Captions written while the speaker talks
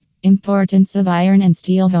Importance of iron and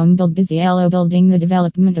steel home build Biziello building. The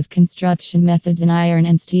development of construction methods in iron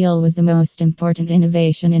and steel was the most important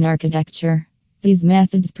innovation in architecture. These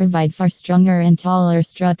methods provide far stronger and taller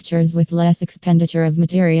structures with less expenditure of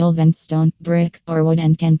material than stone, brick, or wood,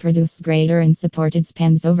 and can produce greater and supported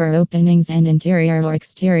spans over openings and interior or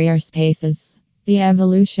exterior spaces. The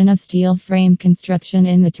evolution of steel frame construction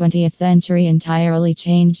in the 20th century entirely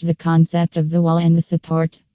changed the concept of the wall and the support.